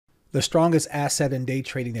The strongest asset in day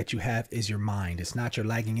trading that you have is your mind. It's not your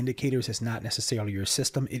lagging indicators. It's not necessarily your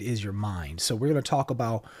system. It is your mind. So we're going to talk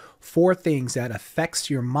about 4 things that affects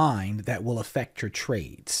your mind that will affect your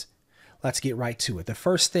trades. Let's get right to it. The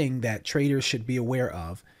first thing that traders should be aware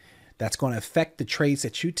of that's going to affect the trades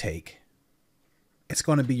that you take, it's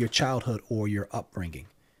going to be your childhood or your upbringing.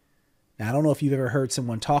 Now, I don't know if you've ever heard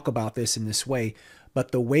someone talk about this in this way,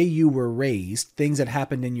 but the way you were raised, things that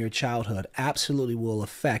happened in your childhood absolutely will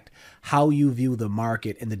affect how you view the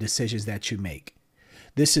market and the decisions that you make.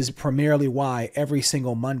 This is primarily why every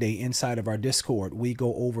single Monday inside of our Discord, we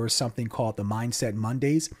go over something called the Mindset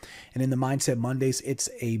Mondays. And in the Mindset Mondays, it's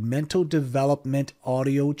a mental development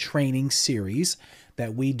audio training series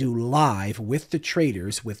that we do live with the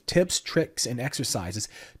traders with tips, tricks, and exercises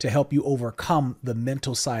to help you overcome the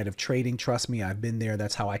mental side of trading. Trust me, I've been there.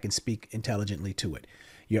 That's how I can speak intelligently to it.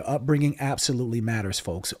 Your upbringing absolutely matters,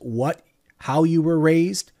 folks. How you were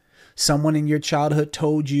raised, someone in your childhood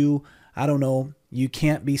told you, I don't know, you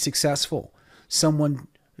can't be successful. Someone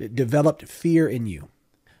developed fear in you.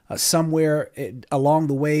 Somewhere along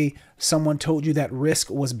the way, someone told you that risk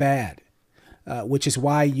was bad. Which is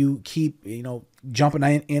why you keep, jumping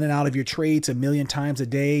in and out of your trades a million times a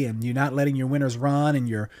day, and you're not letting your winners run, and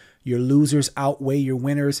your losers outweigh your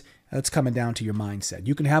winners. It's coming down to your mindset.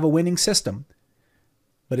 You can have a winning system,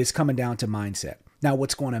 but it's coming down to mindset. Now,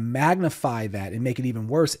 what's going to magnify that and make it even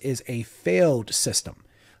worse is a failed system.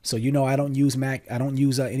 So, I don't use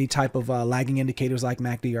any type of lagging indicators like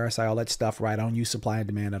MACD, RSI, all that stuff, right? I don't use supply and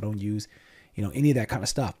demand. I don't use, any of that kind of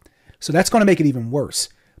stuff. So that's going to make it even worse.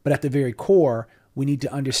 But at the very core, you need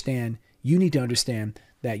to understand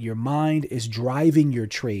that your mind is driving your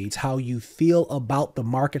trades, how you feel about the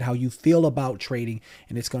market, how you feel about trading,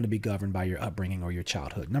 and it's going to be governed by your upbringing or your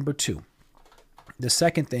childhood. Number 2, the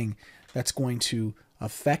second thing that's going to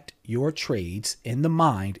affect your trades in the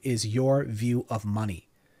mind is your view of money.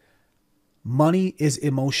 Money is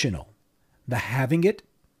emotional, the having it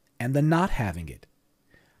and the not having it.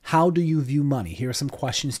 How do you view money? Here are some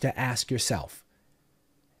questions to ask yourself.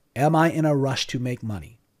 Am I in a rush to make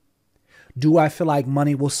money? Do I feel like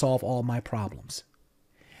money will solve all my problems?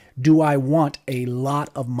 Do I want a lot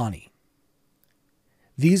of money?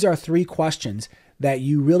 These are 3 questions that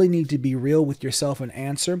you really need to be real with yourself and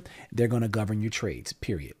answer. They're going to govern your trades,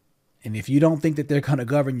 period. And if you don't think that they're going to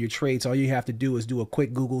govern your trades, all you have to do is do a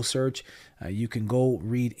quick Google search. You can go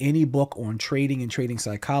read any book on trading and trading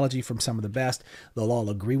psychology from some of the best. They'll all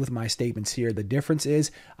agree with my statements here. The difference is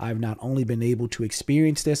I've not only been able to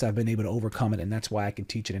experience this, I've been able to overcome it. And that's why I can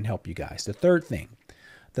teach it and help you guys. The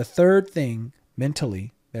third thing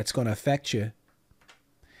mentally that's going to affect you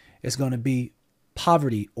is going to be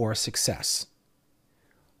poverty or success.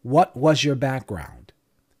 What was your background?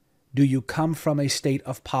 Do you come from a state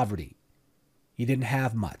of poverty? You didn't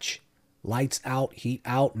have much. Lights out, heat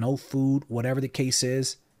out, no food, whatever the case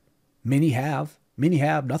is. Many have.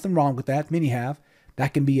 Nothing wrong with that. Many have.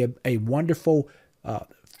 That can be a wonderful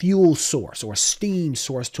fuel source or steam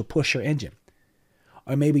source to push your engine.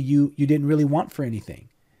 Or maybe you didn't really want for anything.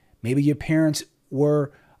 Maybe your parents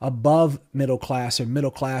were above middle class,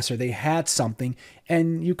 or they had something,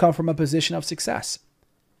 and you come from a position of success.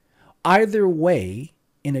 Either way,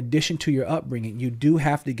 in addition to your upbringing, you do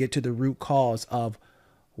have to get to the root cause of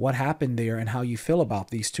what happened there and how you feel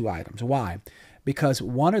about these 2 items. Why? Because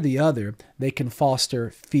one or the other, they can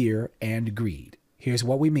foster fear and greed. Here's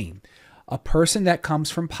what we mean. A person that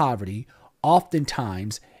comes from poverty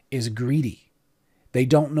oftentimes is greedy. They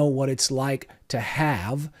don't know what it's like to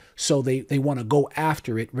have, so they want to go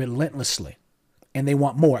after it relentlessly. And they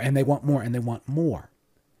want more, and they want more, and they want more.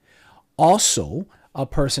 Also, a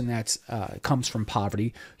person that comes from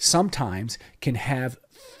poverty sometimes can have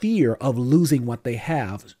fear of losing what they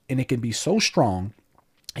have, and it can be so strong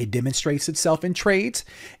it demonstrates itself in trades,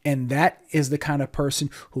 and that is the kind of person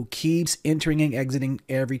who keeps entering and exiting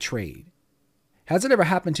every trade. Has it ever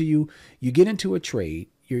happened to you? You get into a trade,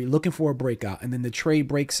 you're looking for a breakout, and then the trade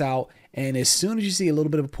breaks out, and as soon as you see a little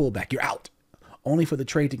bit of a pullback, you're out, only for the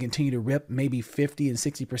trade to continue to rip maybe 50 and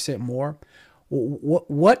 60% more.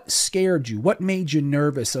 What scared you? What made you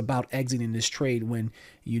nervous about exiting this trade when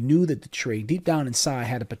you knew that the trade deep down inside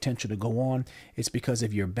had a potential to go on? It's because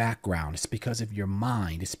of your background. It's because of your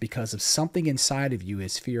mind. It's because of something inside of you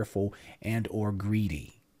is fearful and or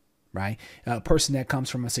greedy, right? A person that comes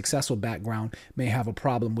from a successful background may have a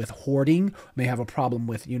problem with hoarding, may have a problem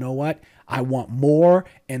with, I want more,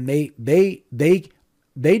 and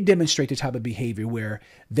they demonstrate the type of behavior where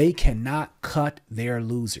they cannot cut their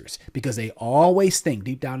losers because they always think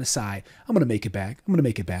deep down inside, I'm going to make it back. I'm going to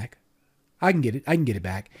make it back. I can get it. I can get it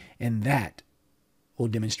back. And that will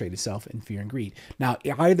demonstrate itself in fear and greed. Now,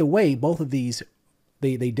 either way, both of these,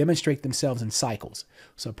 they demonstrate themselves in cycles.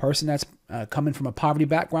 So a person that's coming from a poverty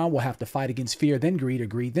background will have to fight against fear, then greed, or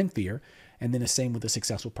greed, then fear. And then the same with a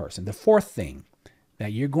successful person. The fourth thing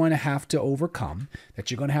that you're going to have to overcome, that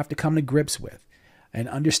you're going to have to come to grips with, and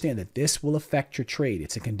understand that this will affect your trade.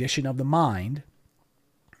 It's a condition of the mind.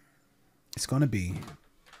 It's going to be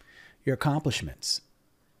your accomplishments.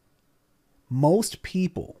 Most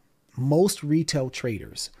people, most retail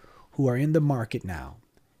traders who are in the market now,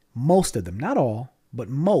 most of them, not all, but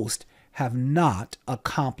most, have not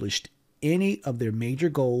accomplished any of their major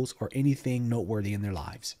goals or anything noteworthy in their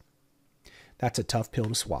lives. That's a tough pill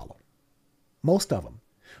to swallow. Most of them.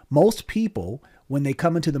 Most people, when they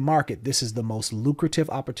come into the market, this is the most lucrative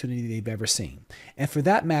opportunity they've ever seen. And for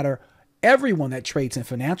that matter, everyone that trades in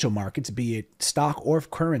financial markets, be it stock or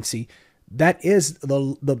currency, that is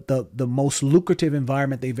the most lucrative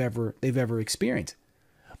environment they've ever experienced.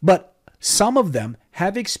 But some of them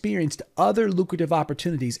have experienced other lucrative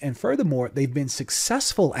opportunities, and furthermore, they've been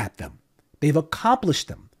successful at them. They've accomplished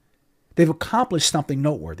them. They've accomplished something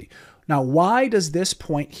noteworthy. Now, why does this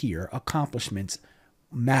point here, accomplishments,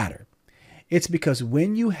 matter? It's because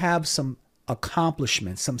when you have some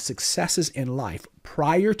accomplishments, some successes in life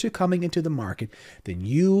prior to coming into the market, then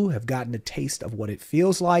you have gotten a taste of what it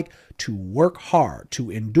feels like to work hard,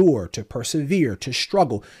 to endure, to persevere, to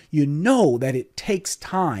struggle. You know that it takes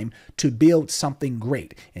time to build something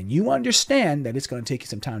great, and you understand that it's going to take you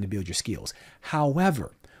some time to build your skills.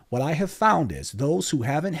 However, what I have found is those who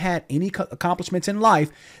haven't had any accomplishments in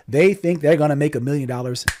life, they think they're going to make $1 million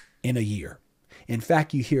in a year. In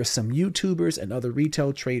fact, you hear some YouTubers and other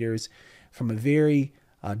retail traders from a very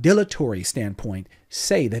dilatory standpoint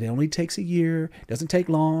say that it only takes a year, doesn't take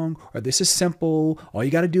long, or this is simple. All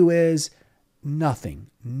you got to do is nothing.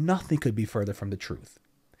 Nothing could be further from the truth.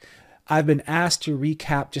 I've been asked to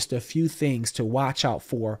recap just a few things to watch out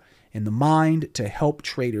for in the mind to help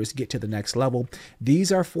traders get to the next level.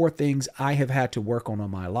 These are 4 things I have had to work on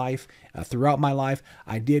my life. Throughout my life,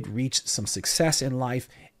 I did reach some success in life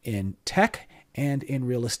in tech and in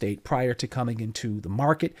real estate prior to coming into the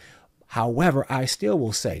market. However, I still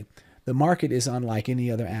will say the market is unlike any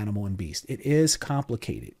other animal and beast. It is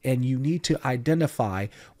complicated, and you need to identify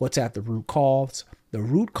what's at the root cause. The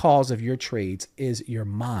root cause of your trades is your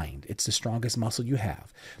mind. It's the strongest muscle you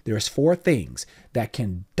have. There's 4 things that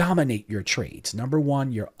can dominate your trades. Number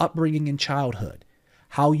 1, your upbringing in childhood.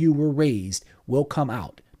 How you were raised will come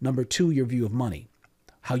out. Number 2, your view of money.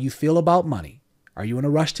 How you feel about money. Are you in a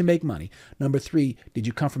rush to make money? Number 3, did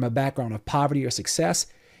you come from a background of poverty or success?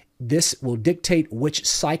 This will dictate which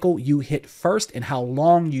cycle you hit first and how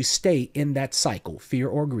long you stay in that cycle, fear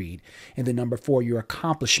or greed. And then number 4, your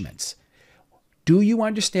accomplishments. Do you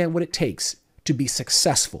understand what it takes to be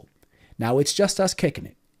successful? Now, it's just us kicking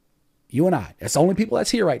it. You and I. That's the only people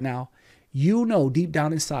that's here right now. You know deep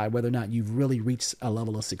down inside whether or not you've really reached a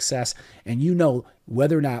level of success, and you know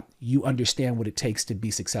whether or not you understand what it takes to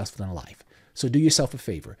be successful in life. So do yourself a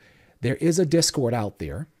favor. There is a Discord out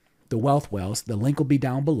there, the Wealth Wells. The link will be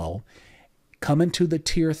down below. Come into the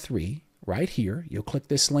Tier 3 right here. You'll click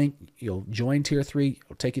this link. You'll join Tier 3.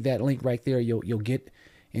 It'll take you that link right there. You'll get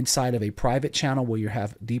inside of a private channel where you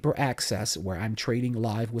have deeper access, where I'm trading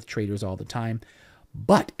live with traders all the time.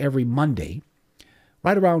 But every Monday,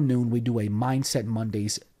 right around noon, we do a Mindset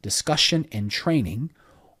Mondays discussion and training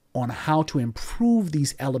on how to improve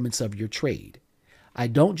these elements of your trade. I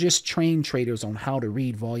don't just train traders on how to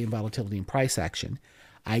read volume, volatility, and price action.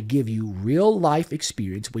 I give you real life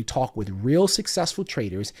experience. We talk with real successful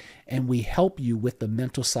traders, and we help you with the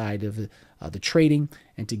mental side of the trading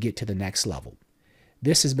and to get to the next level.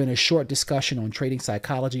 This has been a short discussion on trading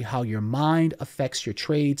psychology, how your mind affects your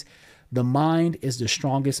trades. The mind is the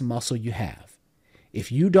strongest muscle you have.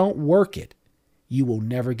 If you don't work it, you will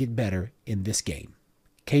never get better in this game.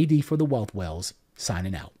 KD for the Wealth Wells,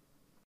 signing out.